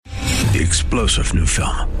The explosive new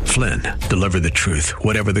film, Flynn, deliver the truth,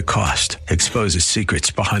 whatever the cost. Exposes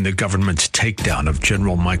secrets behind the government's takedown of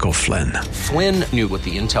General Michael Flynn. Flynn knew what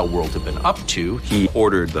the intel world had been up to. He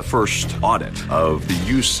ordered the first audit of the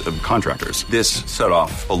use of contractors. This set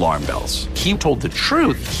off alarm bells. He told the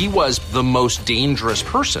truth. He was the most dangerous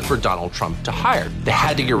person for Donald Trump to hire. They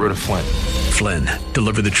had to get rid of Flynn. Flynn,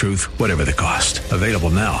 deliver the truth, whatever the cost. Available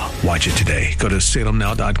now. Watch it today. Go to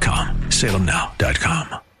salemnow.com.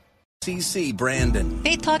 salemnow.com. CC Brandon.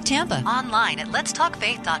 Faith Talk Tampa. Online at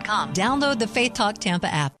letstalkfaith.com. Download the Faith Talk Tampa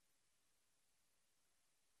app.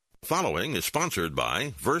 Following is sponsored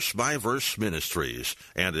by Verse Ministries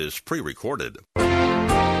and is pre-recorded.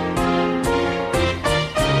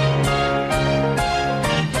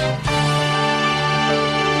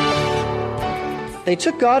 They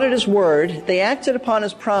took God at His word, they acted upon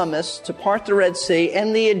His promise to part the Red Sea,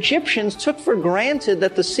 and the Egyptians took for granted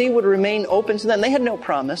that the sea would remain open to them. They had no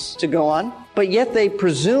promise to go on, but yet they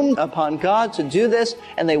presumed upon God to do this,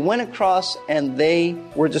 and they went across and they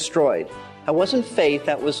were destroyed. That wasn't faith,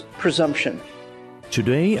 that was presumption.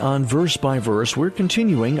 Today on Verse by Verse, we're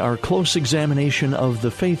continuing our close examination of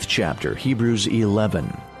the faith chapter, Hebrews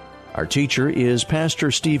 11. Our teacher is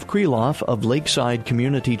Pastor Steve Kreloff of Lakeside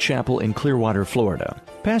Community Chapel in Clearwater, Florida.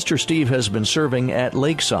 Pastor Steve has been serving at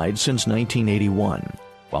Lakeside since 1981.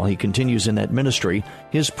 While he continues in that ministry,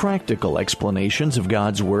 his practical explanations of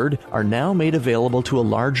God's Word are now made available to a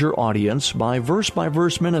larger audience by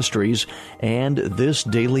Verse Ministries and this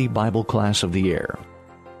daily Bible class of the air.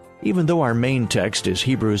 Even though our main text is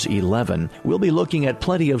Hebrews 11, we'll be looking at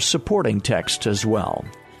plenty of supporting texts as well.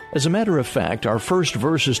 As a matter of fact, our first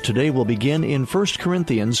verses today will begin in 1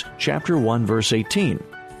 Corinthians chapter 1, verse 18.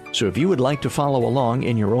 So if you would like to follow along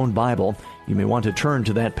in your own Bible, you may want to turn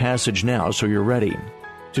to that passage now so you're ready.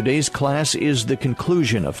 Today's class is the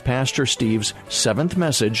conclusion of Pastor Steve's 7th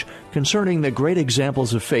message concerning the great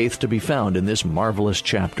examples of faith to be found in this marvelous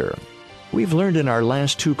chapter. We've learned in our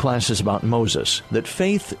last 2 classes about Moses that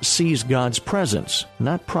faith sees God's presence,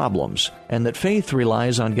 not problems, and that faith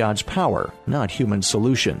relies on God's power, not human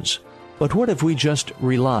solutions. But what if we just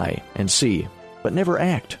rely and see, but never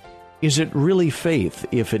act? Is it really faith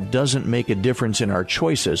if it doesn't make a difference in our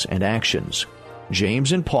choices and actions?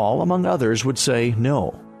 James and Paul, among others, would say,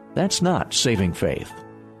 no, that's not saving faith.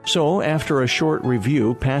 So, after a short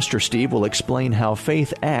review, Pastor Steve will explain how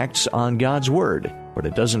faith acts on God's Word, but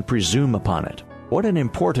it doesn't presume upon it. What an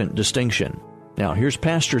important distinction. Now, here's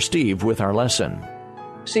Pastor Steve with our lesson.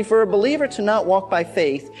 See, for a believer to not walk by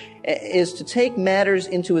faith is to take matters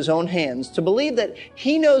into his own hands, to believe that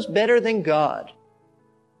he knows better than God.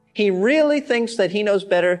 He really thinks that he knows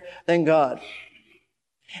better than God.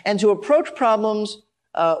 And to approach problems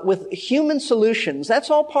with human solutions, that's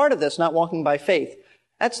all part of this, not walking by faith.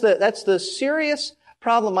 That's the serious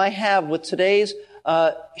problem I have with today's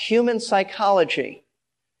human psychology.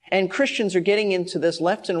 And Christians are getting into this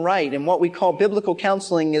left and right, and what we call biblical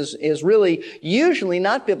counseling is really usually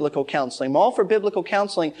not biblical counseling. I'm all for biblical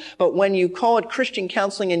counseling, but when you call it Christian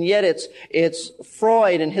counseling and yet it's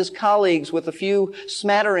Freud and his colleagues with a few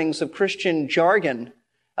smatterings of Christian jargon,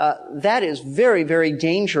 that is very, very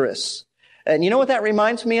dangerous. And you know what that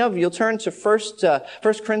reminds me of? You'll turn to 1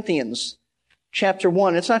 Corinthians chapter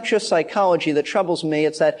 1. It's not just psychology that troubles me.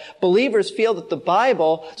 It's that believers feel that the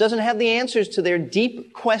Bible doesn't have the answers to their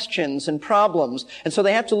deep questions and problems. And so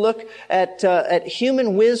they have to look at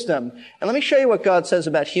human wisdom. And let me show you what God says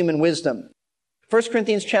about human wisdom. 1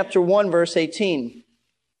 Corinthians chapter 1, verse 18.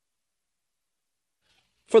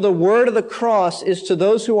 For the word of the cross is to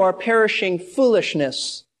those who are perishing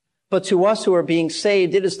foolishness, but to us who are being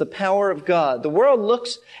saved, it is the power of God. The world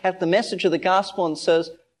looks at the message of the gospel and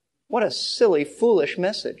says, what a silly, foolish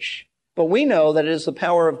message. But we know that it is the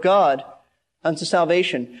power of God unto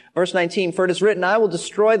salvation. Verse 19, for it is written, I will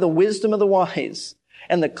destroy the wisdom of the wise,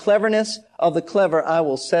 and the cleverness of the clever I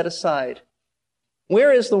will set aside.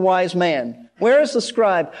 Where is the wise man? Where is the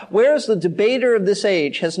scribe? Where is the debater of this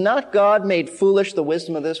age? Has not God made foolish the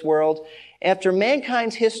wisdom of this world? After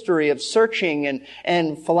mankind's history of searching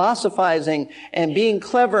and philosophizing and being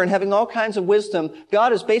clever and having all kinds of wisdom,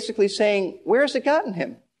 God is basically saying, where has it gotten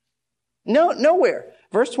him? No, nowhere.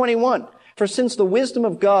 Verse 21, for since the wisdom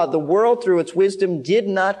of God, the world through its wisdom did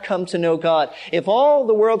not come to know God. If all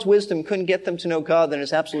the world's wisdom couldn't get them to know God, then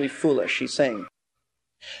it's absolutely foolish, he's saying.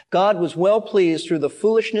 God was well pleased through the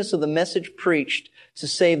foolishness of the message preached to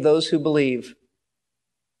save those who believe.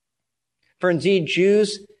 For indeed,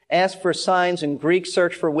 Jews ask for signs and Greeks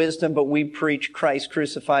search for wisdom, but we preach Christ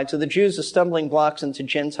crucified. To the Jews, a stumbling blocks, and to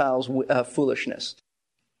Gentiles, foolishness.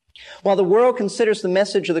 While the world considers the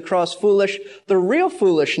message of the cross foolish, the real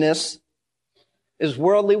foolishness is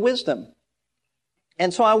worldly wisdom.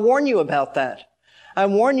 And so I warn you about that. I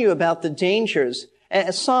warn you about the dangers.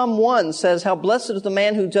 Psalm 1 says, how blessed is the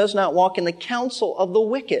man who does not walk in the counsel of the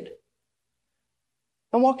wicked.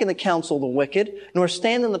 Don't walk in the counsel of the wicked, nor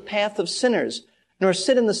stand in the path of sinners, nor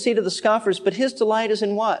sit in the seat of the scoffers, but his delight is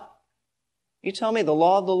in what? You tell me, the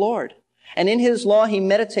law of the Lord. And in his law he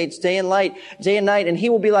meditates day and night, and he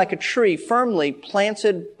will be like a tree firmly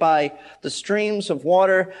planted by the streams of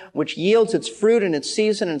water, which yields its fruit in its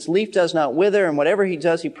season, and its leaf does not wither, and whatever he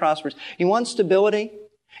does, he prospers. You want stability?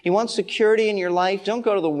 You want security in your life? Don't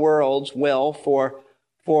go to the world's will for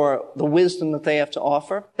the wisdom that they have to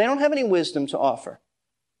offer. They don't have any wisdom to offer.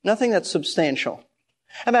 Nothing that's substantial.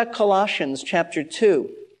 How about Colossians chapter 2,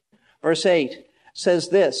 verse 8 says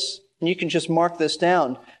this, and you can just mark this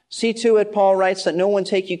down. See to it, Paul writes, that no one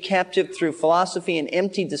take you captive through philosophy and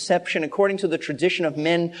empty deception according to the tradition of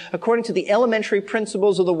men, according to the elementary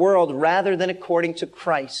principles of the world, rather than according to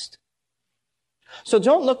Christ. So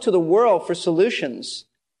don't look to the world for solutions.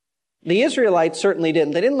 The Israelites certainly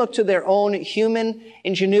didn't. They didn't look to their own human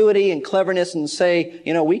ingenuity and cleverness and say,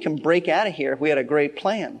 we can break out of here if we had a great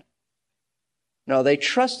plan. No, they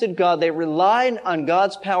trusted God. They relied on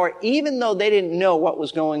God's power even though they didn't know what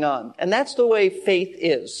was going on. And that's the way faith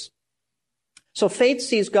is. So faith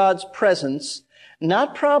sees God's presence,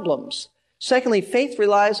 not problems. Secondly, faith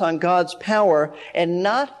relies on God's power and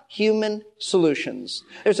not human solutions.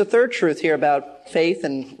 There's a third truth here about faith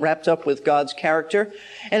and wrapped up with God's character.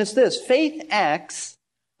 And it's this: faith acts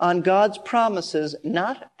on God's promises,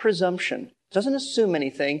 not presumption. It doesn't assume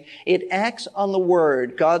anything. It acts on the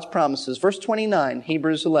word, God's promises. Verse 29,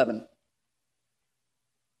 Hebrews 11.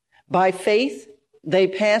 By faith, they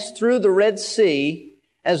passed through the Red Sea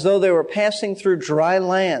as though they were passing through dry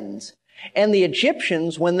land. And the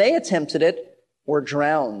Egyptians, when they attempted it, were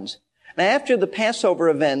drowned. Now, after the Passover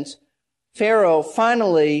event, Pharaoh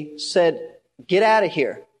finally said, get out of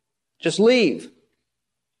here. Just leave.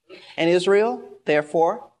 And Israel,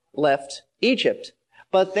 therefore, left Egypt.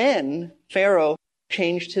 But then Pharaoh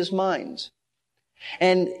changed his mind.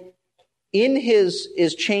 And in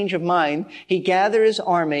his change of mind, he gathered his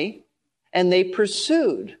army and they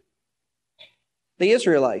pursued the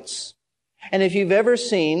Israelites. And if you've ever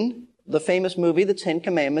seen the famous movie, The Ten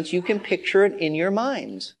Commandments, you can picture it in your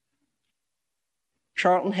mind.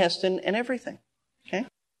 Charlton Heston and everything. Okay?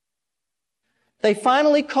 They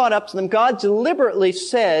finally caught up to them. God deliberately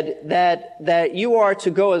said that you are to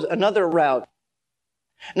go another route.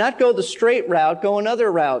 Not go the straight route, go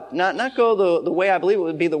another route. Not go the way I believe it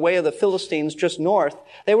would be the way of the Philistines just north.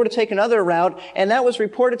 They were to take another route, and that was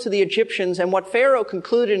reported to the Egyptians. And what Pharaoh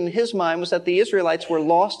concluded in his mind was that the Israelites were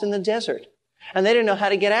lost in the desert. And they didn't know how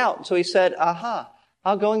to get out. So he said,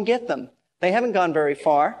 I'll go and get them. They haven't gone very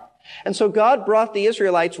far. And so God brought the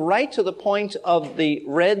Israelites right to the point of the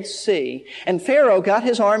Red Sea. And Pharaoh got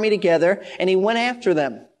his army together and he went after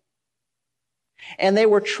them. And they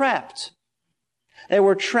were trapped. They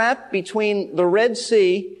were trapped between the Red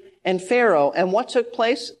Sea and Pharaoh. And what took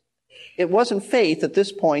place? It wasn't faith at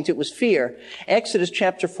this point. It was fear. Exodus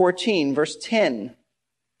chapter 14, verse 10.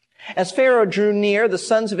 As Pharaoh drew near, the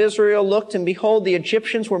sons of Israel looked, and behold, the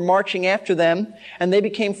Egyptians were marching after them, and they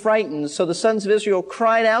became frightened. So the sons of Israel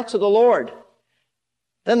cried out to the Lord.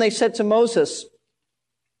 Then they said to Moses,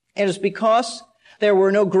 it is because there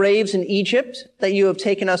were no graves in Egypt that you have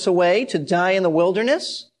taken us away to die in the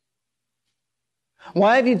wilderness?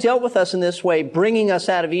 Why have you dealt with us in this way, bringing us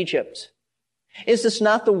out of Egypt? Is this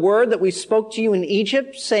not the word that we spoke to you in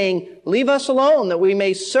Egypt, saying, leave us alone that we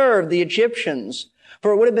may serve the Egyptians?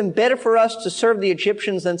 For it would have been better for us to serve the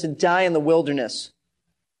Egyptians than to die in the wilderness.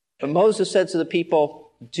 But Moses said to the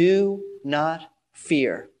people, do not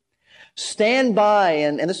fear. Stand by,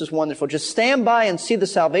 and this is wonderful, just stand by and see the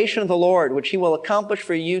salvation of the Lord, which he will accomplish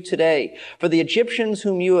for you today. For the Egyptians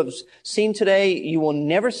whom you have seen today, you will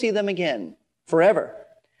never see them again, forever.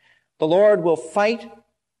 The Lord will fight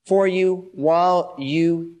for you while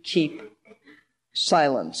you keep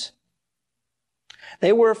silent.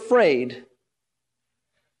 They were afraid.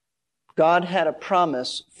 God had a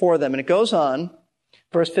promise for them. And it goes on,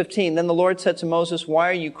 verse 15, then the Lord said to Moses, why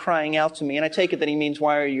are you crying out to me? And I take it that he means,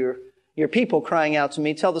 why are your people crying out to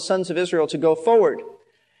me? Tell the sons of Israel to go forward.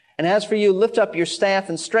 And as for you, lift up your staff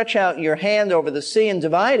and stretch out your hand over the sea and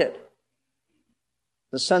divide it.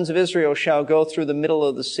 The sons of Israel shall go through the middle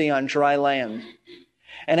of the sea on dry land.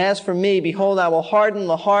 And as for me, behold, I will harden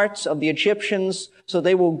the hearts of the Egyptians, so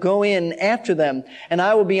they will go in after them. And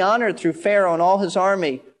I will be honored through Pharaoh and all his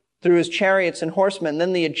army, through his chariots and horsemen.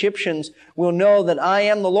 Then the Egyptians will know that I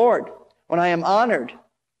am the Lord, when I am honored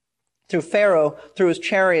through Pharaoh, through his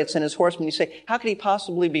chariots and his horsemen. You say, how could he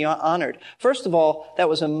possibly be honored? First of all, that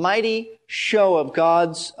was a mighty show of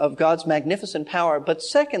God's magnificent power. But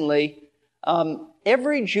secondly,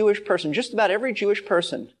 every Jewish person, just about every Jewish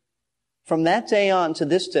person, from that day on to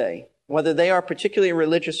this day, whether they are particularly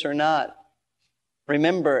religious or not,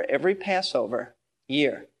 remember every Passover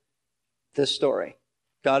year this story.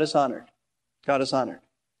 God is honored. God is honored.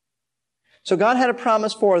 So God had a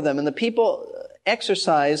promise for them, and the people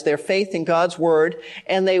exercised their faith in God's word,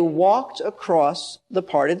 and they walked across the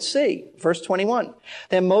parted sea. Verse 21.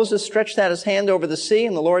 Then Moses stretched out his hand over the sea,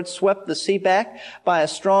 and the Lord swept the sea back by a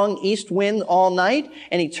strong east wind all night,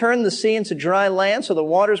 and he turned the sea into dry land, so the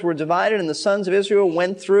waters were divided, and the sons of Israel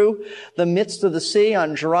went through the midst of the sea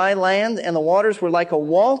on dry land, and the waters were like a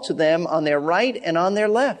wall to them on their right and on their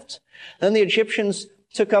left. Then the Egyptians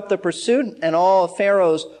took up the pursuit, and all of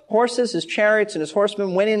Pharaoh's horses, his chariots, and his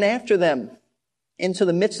horsemen went in after them into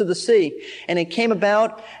the midst of the sea. And it came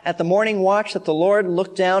about at the morning watch that the Lord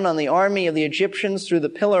looked down on the army of the Egyptians through the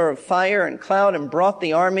pillar of fire and cloud and brought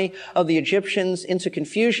the army of the Egyptians into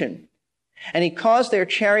confusion. And he caused their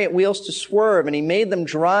chariot wheels to swerve, and he made them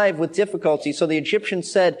drive with difficulty. So the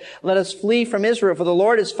Egyptians said, let us flee from Israel, for the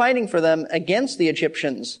Lord is fighting for them against the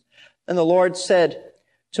Egyptians. And the Lord said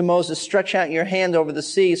to Moses, stretch out your hand over the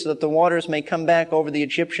sea so that the waters may come back over the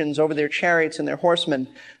Egyptians, over their chariots and their horsemen.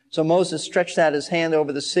 So Moses stretched out his hand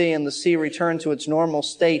over the sea, and the sea returned to its normal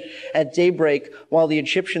state at daybreak while the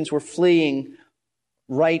Egyptians were fleeing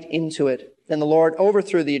right into it. Then the Lord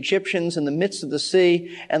overthrew the Egyptians in the midst of the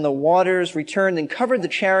sea, and the waters returned and covered the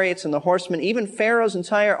chariots and the horsemen, even Pharaoh's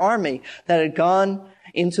entire army that had gone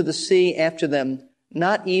into the sea after them.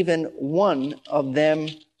 Not even one of them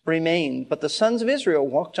remained. But the sons of Israel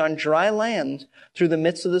walked on dry land through the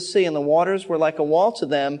midst of the sea, and the waters were like a wall to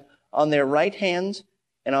them on their right hand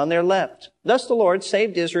and on their left. Thus the Lord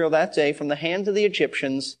saved Israel that day from the hand of the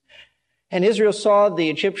Egyptians. And Israel saw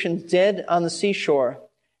the Egyptians dead on the seashore.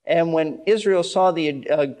 And when Israel saw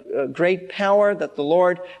the great power that the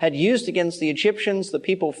Lord had used against the Egyptians, the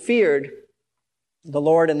people feared the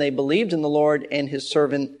Lord, and they believed in the Lord and his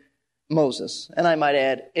servant Moses. And I might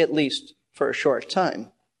add, at least for a short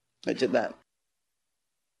time, they did that.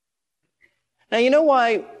 Now, you know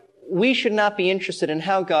why we should not be interested in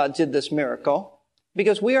how God did this miracle?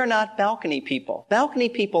 Because we are not balcony people. Balcony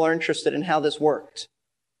people are interested in how this worked.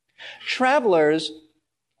 Travelers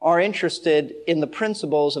are interested in the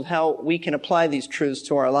principles of how we can apply these truths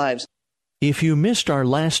to our lives. If you missed our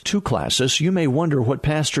last two classes, you may wonder what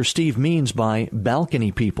Pastor Steve means by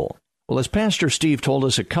balcony people. Well, as Pastor Steve told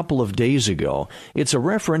us a couple of days ago, it's a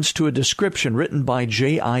reference to a description written by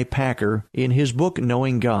J.I. Packer in his book,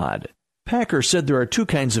 Knowing God. Packer said there are two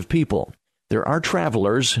kinds of people. There are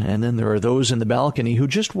travelers, and then there are those in the balcony who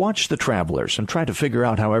just watch the travelers and try to figure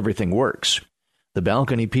out how everything works. The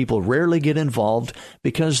balcony people rarely get involved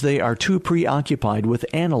because they are too preoccupied with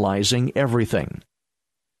analyzing everything.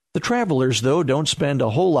 The travelers, though, don't spend a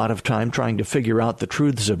whole lot of time trying to figure out the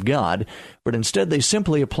truths of God, but instead they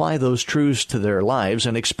simply apply those truths to their lives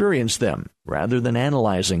and experience them, rather than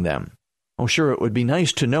analyzing them. Oh, sure, it would be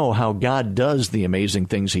nice to know how God does the amazing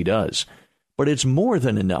things he does. But it's more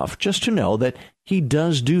than enough just to know that he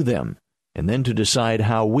does do them, and then to decide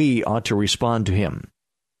how we ought to respond to him.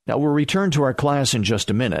 Now, we'll return to our class in just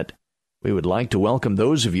a minute. We would like to welcome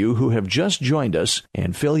those of you who have just joined us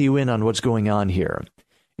and fill you in on what's going on here.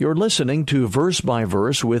 You're listening to Verse by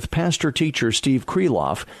Verse with pastor-teacher Steve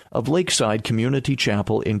Kreloff of Lakeside Community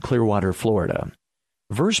Chapel in Clearwater, Florida.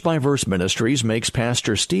 Verse by Verse Ministries makes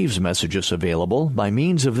Pastor Steve's messages available by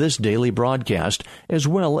means of this daily broadcast, as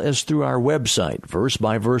well as through our website,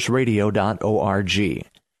 versebyverseradio.org.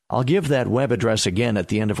 I'll give that web address again at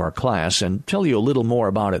the end of our class and tell you a little more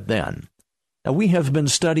about it then. Now, we have been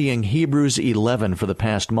studying Hebrews 11 for the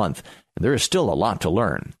past month, and there is still a lot to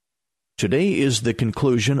learn. Today is the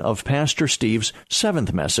conclusion of Pastor Steve's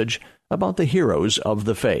 7th message about the heroes of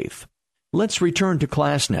the faith. Let's return to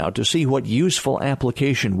class now to see what useful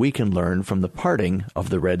application we can learn from the parting of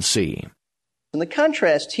the Red Sea. And the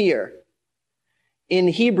contrast here in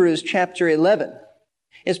Hebrews chapter 11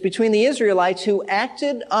 is between the Israelites who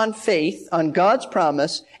acted on faith, on God's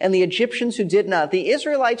promise, and the Egyptians who did not. The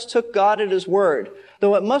Israelites took God at his word,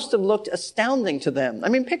 though it must have looked astounding to them. I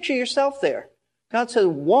mean, picture yourself there. God said,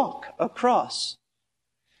 walk across.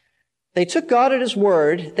 They took God at his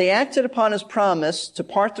word, they acted upon his promise to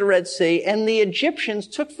part the Red Sea, and the Egyptians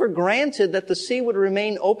took for granted that the sea would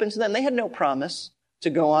remain open to them. They had no promise to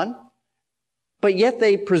go on, but yet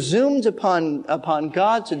they presumed upon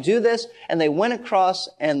God to do this, and they went across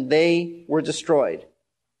and they were destroyed.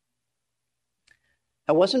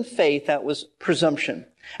 That wasn't faith, that was presumption.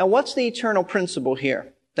 And what's the eternal principle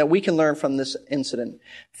here that we can learn from this incident?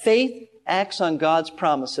 Faith acts on God's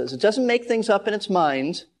promises. It doesn't make things up in its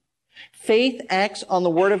mind. Faith acts on the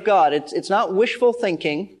Word of God. It's not wishful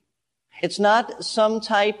thinking. It's not some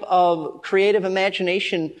type of creative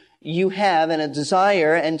imagination you have and a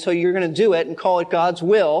desire, and so you're going to do it and call it God's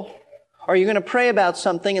will. Or you're going to pray about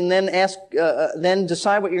something and then then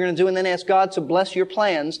decide what you're going to do and then ask God to bless your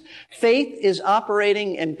plans. Faith is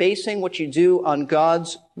operating and basing what you do on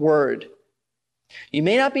God's Word. You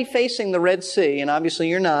may not be facing the Red Sea, and obviously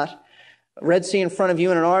you're not. Red Sea in front of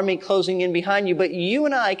you and an army closing in behind you, but you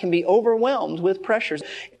and I can be overwhelmed with pressures.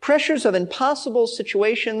 Pressures of impossible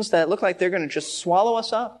situations that look like they're going to just swallow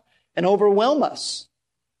us up and overwhelm us.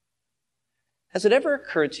 Has it ever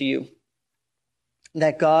occurred to you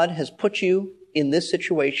that God has put you in this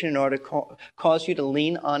situation in order to cause you to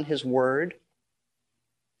lean on His Word?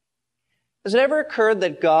 Has it ever occurred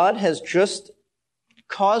that God has just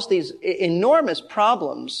caused these enormous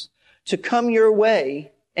problems to come your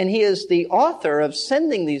way, and He is the author of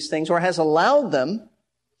sending these things, or has allowed them,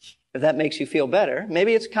 if that makes you feel better?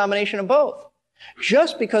 Maybe it's a combination of both.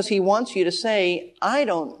 Just because He wants you to say, I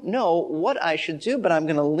don't know what I should do, but I'm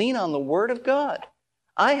going to lean on the Word of God.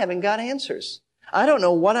 I haven't got answers. I don't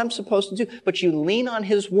know what I'm supposed to do, but you lean on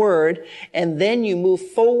His Word, and then you move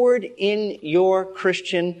forward in your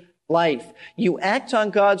Christian life. You act on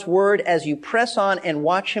God's Word as you press on and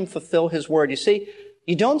watch Him fulfill His Word. You see,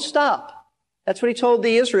 you don't stop. That's what He told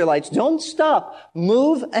the Israelites. Don't stop.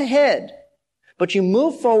 Move ahead. But you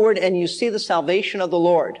move forward and you see the salvation of the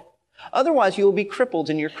Lord. Otherwise, you will be crippled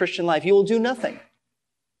in your Christian life. You will do nothing.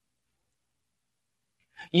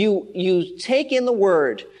 You take in the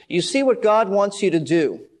Word. You see what God wants you to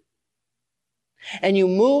do. And you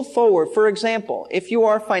move forward. For example, if you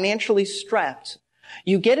are financially strapped,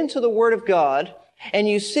 you get into the Word of God and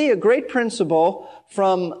you see a great principle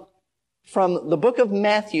from the book of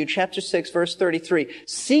Matthew, chapter 6, verse 33.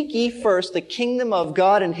 Seek ye first the kingdom of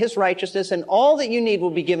God and His righteousness, and all that you need will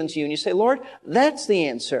be given to you. And you say, Lord, that's the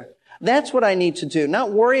answer. That's what I need to do.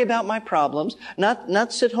 Not worry about my problems,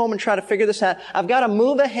 not sit home and try to figure this out. I've got to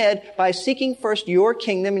move ahead by seeking first your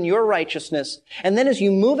kingdom and your righteousness. And then as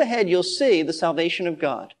you move ahead, you'll see the salvation of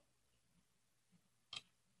God.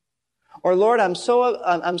 Or Lord, I'm so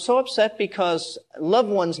upset because loved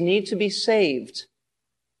ones need to be saved.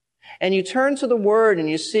 And you turn to the Word and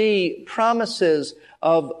you see promises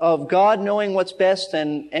of God knowing what's best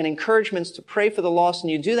and encouragements to pray for the lost, and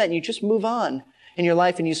you do that and you just move on in your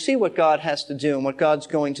life and you see what God has to do and what God's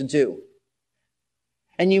going to do.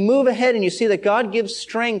 And you move ahead and you see that God gives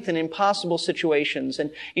strength in impossible situations,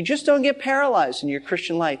 and you just don't get paralyzed in your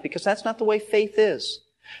Christian life, because that's not the way faith is.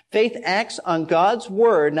 Faith acts on God's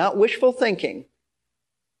Word, not wishful thinking,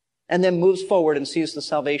 and then moves forward and sees the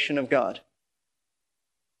salvation of God.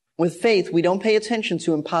 With faith, we don't pay attention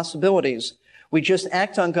to impossibilities. We just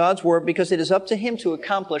act on God's Word because it is up to Him to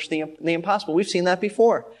accomplish the impossible. We've seen that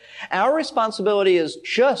before. Our responsibility is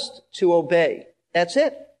just to obey. That's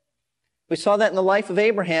it. We saw that in the life of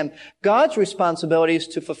Abraham. God's responsibility is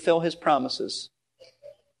to fulfill His promises.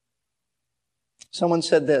 Someone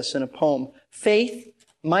said this in a poem: faith,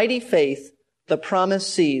 mighty faith, the promise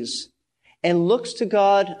sees, and looks to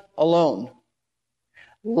God alone,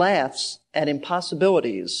 laughs at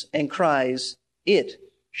impossibilities, and cries, it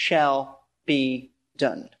shall be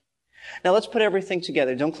done. Now let's put everything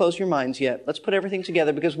together. Don't close your minds yet. Let's put everything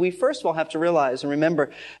together, because we first of all have to realize and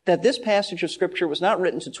remember that this passage of Scripture was not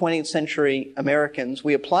written to 20th century Americans.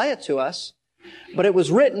 We apply it to us, but it was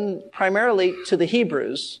written primarily to the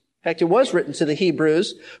Hebrews. In fact, it was written to the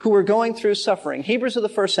Hebrews who were going through suffering. Hebrews of the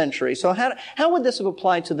first century. So how would this have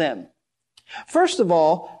applied to them? First of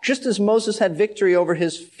all, just as Moses had victory over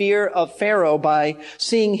his fear of Pharaoh by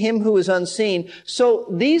seeing him who is unseen, so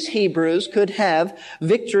these Hebrews could have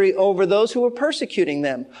victory over those who were persecuting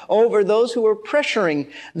them, over those who were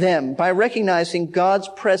pressuring them, by recognizing God's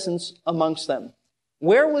presence amongst them.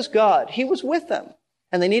 Where was God? He was with them,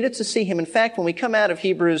 and they needed to see Him. In fact, when we come out of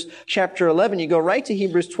Hebrews chapter 11, you go right to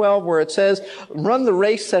Hebrews 12, where it says, run the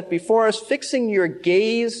race set before us, fixing your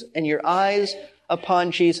gaze and your eyes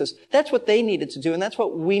upon Jesus. That's what they needed to do, and that's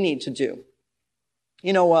what we need to do.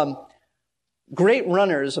 You know, great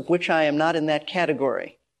runners, of which I am not in that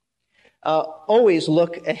category, always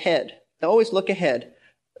look ahead. They always look ahead.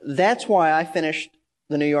 That's why I finished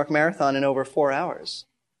the New York Marathon in over 4 hours,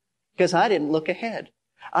 because I didn't look ahead.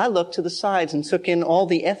 I looked to the sides and took in all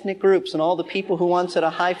the ethnic groups and all the people who wanted to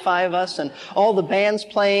high-five us and all the bands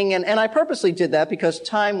playing, and I purposely did that because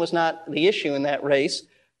time was not the issue in that race.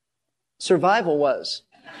 Survival was.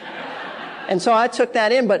 And so I took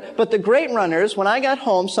that in. But the great runners, when I got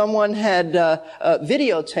home, someone had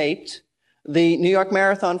videotaped the New York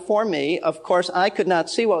Marathon for me. Of course, I could not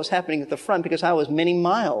see what was happening at the front because I was many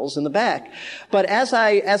miles in the back. But as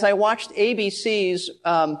I watched ABC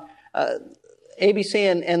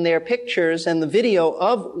and their pictures and the video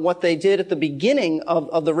of what they did at the beginning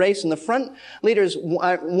of the race, and the front leaders,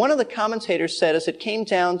 one of the commentators said, as it came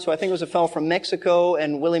down to, I think it was a fellow from Mexico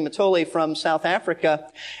and Willie Matoli from South Africa,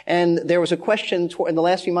 and there was a question in the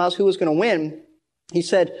last few miles who was going to win. He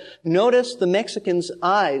said, notice the Mexican's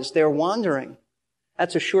eyes, they're wandering.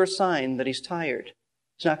 That's a sure sign that he's tired.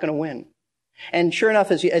 He's not going to win. And sure enough,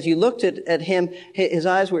 as you looked at him, his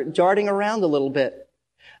eyes were darting around a little bit.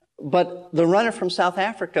 But the runner from South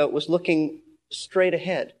Africa was looking straight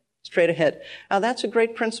ahead. Now that's a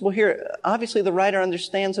great principle here. Obviously the writer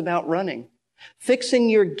understands about running. Fixing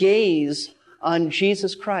your gaze on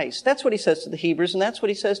Jesus Christ. That's what he says to the Hebrews, and that's what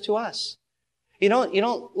he says to us. You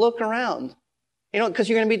don't look around. Because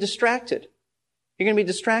you're going to be distracted.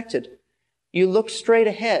 You look straight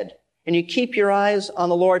ahead, and you keep your eyes on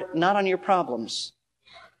the Lord, not on your problems.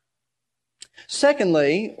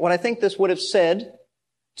 Secondly, what I think this would have said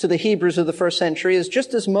to the Hebrews of the first century is,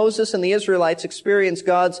 just as Moses and the Israelites experienced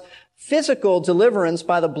God's physical deliverance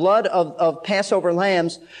by the blood of Passover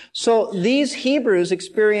lambs, so these Hebrews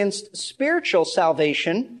experienced spiritual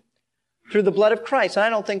salvation through the blood of Christ. And I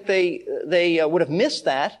don't think they would have missed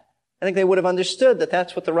that. I think they would have understood that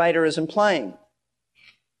that's what the writer is implying.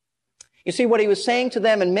 You see, what he was saying to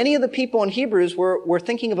them, and many of the people in Hebrews were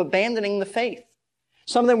thinking of abandoning the faith.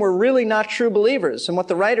 Some of them were really not true believers. And what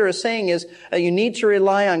the writer is saying is you need to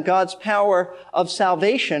rely on God's power of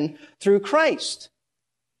salvation through Christ.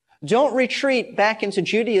 Don't retreat back into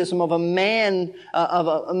Judaism of a man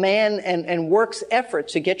and works effort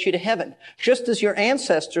to get you to heaven. Just as your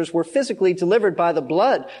ancestors were physically delivered by the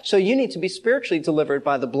blood, so you need to be spiritually delivered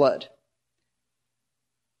by the blood.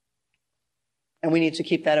 And we need to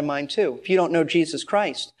keep that in mind too. If you don't know Jesus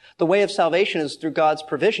Christ, the way of salvation is through God's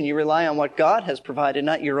provision. You rely on what God has provided,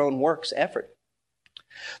 not your own works effort.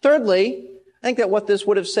 Thirdly, I think that what this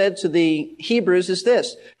would have said to the Hebrews is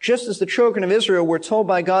this: just as the children of Israel were told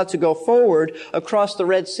by God to go forward across the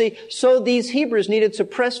Red Sea, so these Hebrews needed to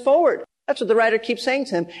press forward. That's what the writer keeps saying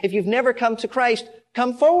to him. If you've never come to Christ,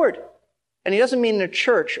 come forward. And he doesn't mean in a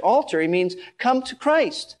church altar. He means come to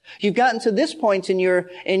Christ. You've gotten to this point in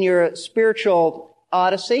your spiritual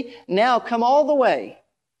odyssey. Now come all the way.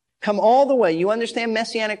 Come all the way. You understand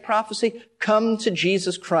Messianic prophecy? Come to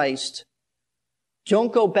Jesus Christ.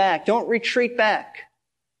 Don't go back. Don't retreat back.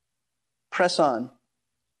 Press on.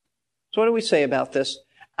 So what do we say about this?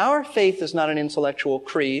 Our faith is not an intellectual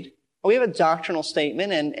creed. We have a doctrinal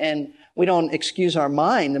statement, and we don't excuse our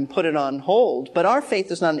mind and put it on hold. But our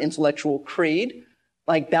faith is not an intellectual creed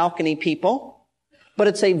like balcony people. But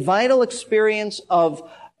it's a vital experience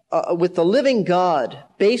with the living God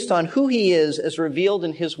based on who He is as revealed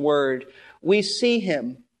in His Word. We see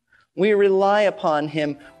Him. We rely upon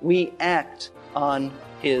Him. We act on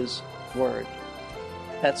His Word.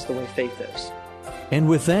 That's the way faith is. And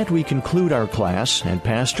with that, we conclude our class and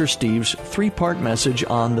Pastor Steve's three-part message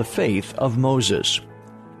on the faith of Moses.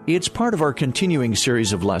 It's part of our continuing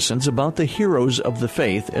series of lessons about the heroes of the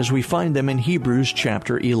faith as we find them in Hebrews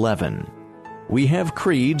chapter 11. We have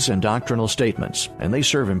creeds and doctrinal statements, and they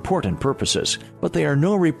serve important purposes, but they are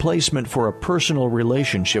no replacement for a personal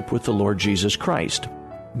relationship with the Lord Jesus Christ.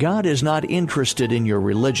 God is not interested in your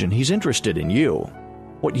religion. He's interested in you.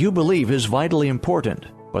 What you believe is vitally important,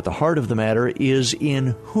 but the heart of the matter is,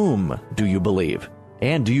 in whom do you believe?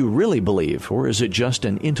 And do you really believe, or is it just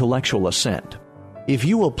an intellectual assent? If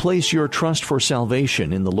you will place your trust for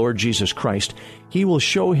salvation in the Lord Jesus Christ, He will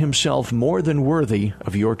show Himself more than worthy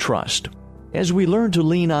of your trust. As we learn to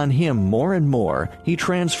lean on Him more and more, He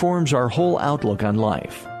transforms our whole outlook on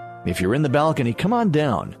life. If you're in the balcony, come on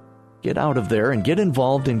down. Get out of there and get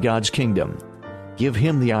involved in God's kingdom. Give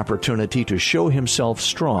Him the opportunity to show Himself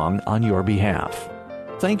strong on your behalf.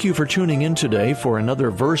 Thank you for tuning in today for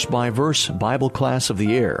another verse-by-verse Bible class of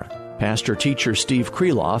the air. Pastor-teacher Steve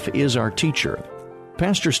Kreloff is our teacher.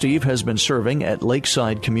 Pastor Steve has been serving at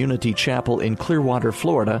Lakeside Community Chapel in Clearwater,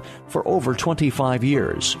 Florida for over 25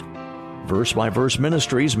 years. Verse by Verse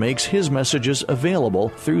Ministries makes his messages available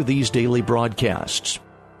through these daily broadcasts.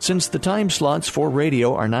 Since the time slots for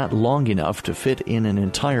radio are not long enough to fit in an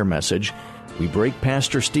entire message, we break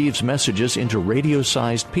Pastor Steve's messages into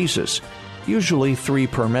radio-sized pieces, usually 3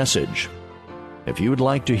 per message. If you would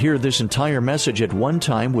like to hear this entire message at one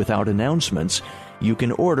time without announcements, you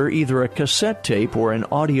can order either a cassette tape or an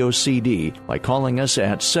audio CD by calling us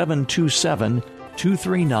at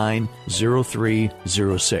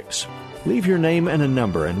 727-239-0306. Leave your name and a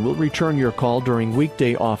number, and we'll return your call during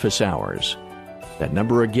weekday office hours. That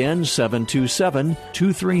number again,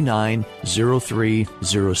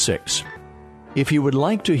 727-239-0306. If you would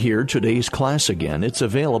like to hear today's class again, it's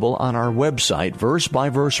available on our website,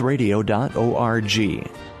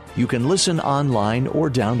 versebyverseradio.org. You can listen online or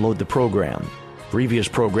download the program. Previous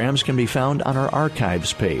programs can be found on our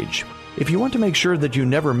archives page. If you want to make sure that you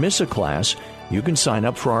never miss a class, you can sign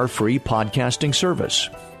up for our free podcasting service.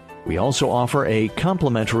 We also offer a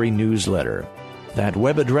complimentary newsletter. That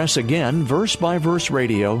web address again,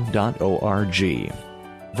 versebyverseradio.org.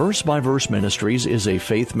 Verse by Verse Ministries is a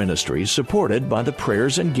faith ministry supported by the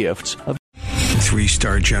prayers and gifts of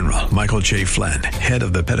 3-star General Michael J. Flynn, head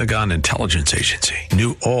of the Pentagon Intelligence Agency,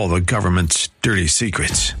 knew all the government's dirty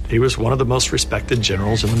secrets. He was one of the most respected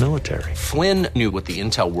generals in the military. Flynn knew what the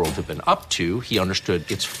intel world had been up to. He understood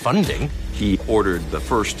its funding. He ordered the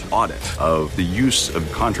first audit of the use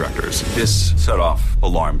of contractors. This set off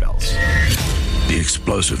alarm bells. The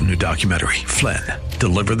explosive new documentary, Flynn,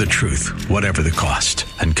 Deliver the Truth, Whatever the Cost,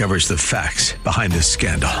 uncovers the facts behind this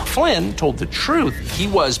scandal. Flynn told the truth. He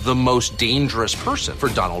was the most dangerous person for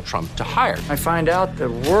Donald Trump to hire. I find out the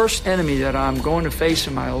worst enemy that I'm going to face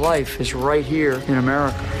in my life is right here in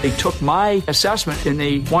America. They took my assessment and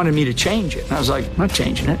they wanted me to change it. And I was like, I'm not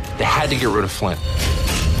changing it. They had to get rid of Flynn.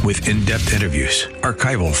 With in-depth interviews,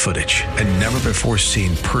 archival footage, and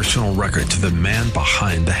never-before-seen personal records of the man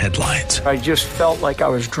behind the headlines. I just felt like I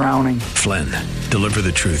was drowning. Flynn, Deliver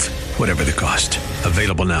the Truth, Whatever the Cost.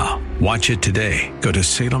 Available now. Watch it today. Go to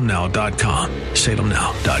salemnow.com.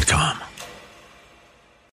 salemnow.com.